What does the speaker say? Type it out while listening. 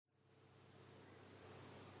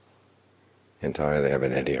In Thai they have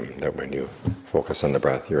an idiom that when you focus on the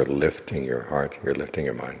breath, you're lifting your heart, you're lifting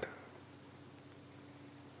your mind.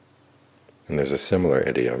 And there's a similar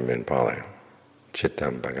idiom in Pali,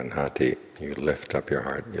 Chittam Bhaganhati, you lift up your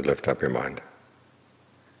heart, you lift up your mind.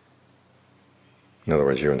 In other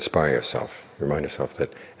words, you inspire yourself, remind yourself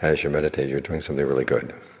that as you meditate you're doing something really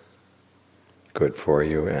good. Good for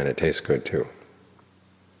you, and it tastes good too.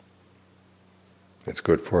 It's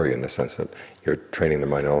good for you in the sense that you're training the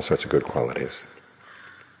mind in all sorts of good qualities.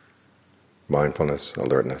 Mindfulness,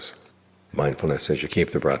 alertness. Mindfulness is you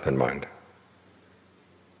keep the breath in mind.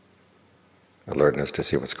 Alertness to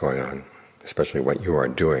see what's going on, especially what you are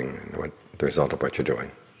doing and what the result of what you're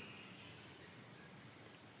doing.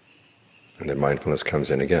 And then mindfulness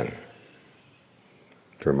comes in again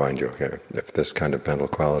to remind you, okay, if this kind of mental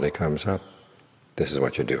quality comes up, this is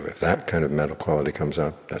what you do. If that kind of mental quality comes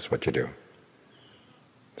up, that's what you do.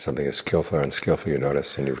 Something is skillful or unskillful, you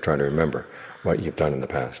notice, and you try to remember what you've done in the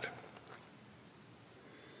past.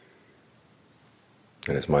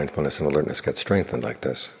 And as mindfulness and alertness get strengthened like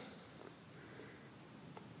this,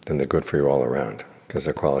 then they're good for you all around, because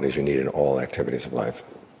they're qualities you need in all activities of life.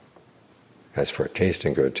 As for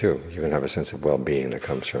tasting good too, you can have a sense of well-being that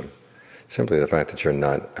comes from simply the fact that you're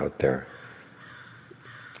not out there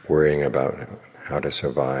worrying about how to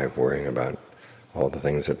survive, worrying about all the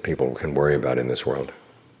things that people can worry about in this world.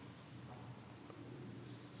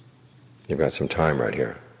 You've got some time right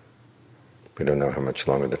here. We don't know how much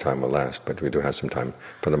longer the time will last, but we do have some time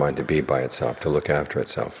for the mind to be by itself, to look after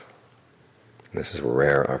itself. And this is a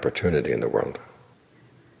rare opportunity in the world.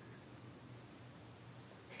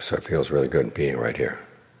 So it feels really good being right here.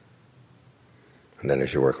 And then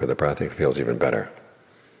as you work with the breath, it feels even better.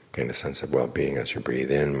 Gain a sense of well-being as you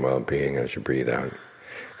breathe in, well-being as you breathe out.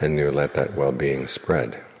 And you let that well-being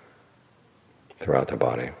spread throughout the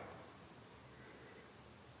body.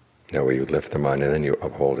 Now where you lift the mind and then you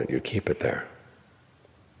uphold it, you keep it there.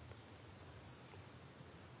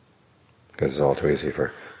 Because it's all too easy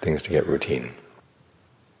for things to get routine.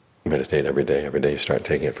 Meditate every day you start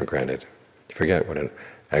taking it for granted. You forget what an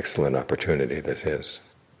excellent opportunity this is.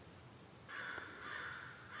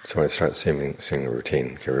 So when it starts seeing a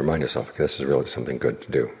routine, you can remind yourself, okay, this is really something good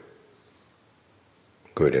to do.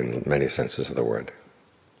 Good in many senses of the word.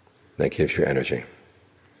 That gives you energy.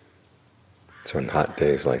 So on hot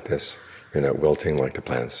days like this, you're not wilting like the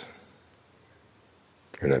plants.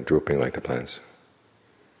 You're not drooping like the plants.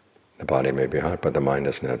 The body may be hot, but the mind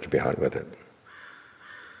doesn't have to be hot with it.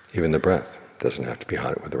 Even the breath doesn't have to be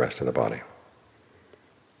hot with the rest of the body.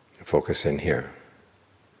 Focus in here.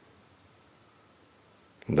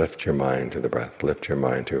 Lift your mind to the breath. Lift your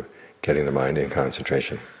mind to getting the mind in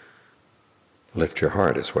concentration. Lift your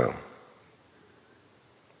heart as well.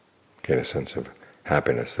 Gain a sense of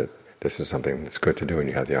happiness that this is something that's good to do and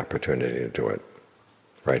you have the opportunity to do it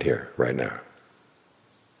right here, right now.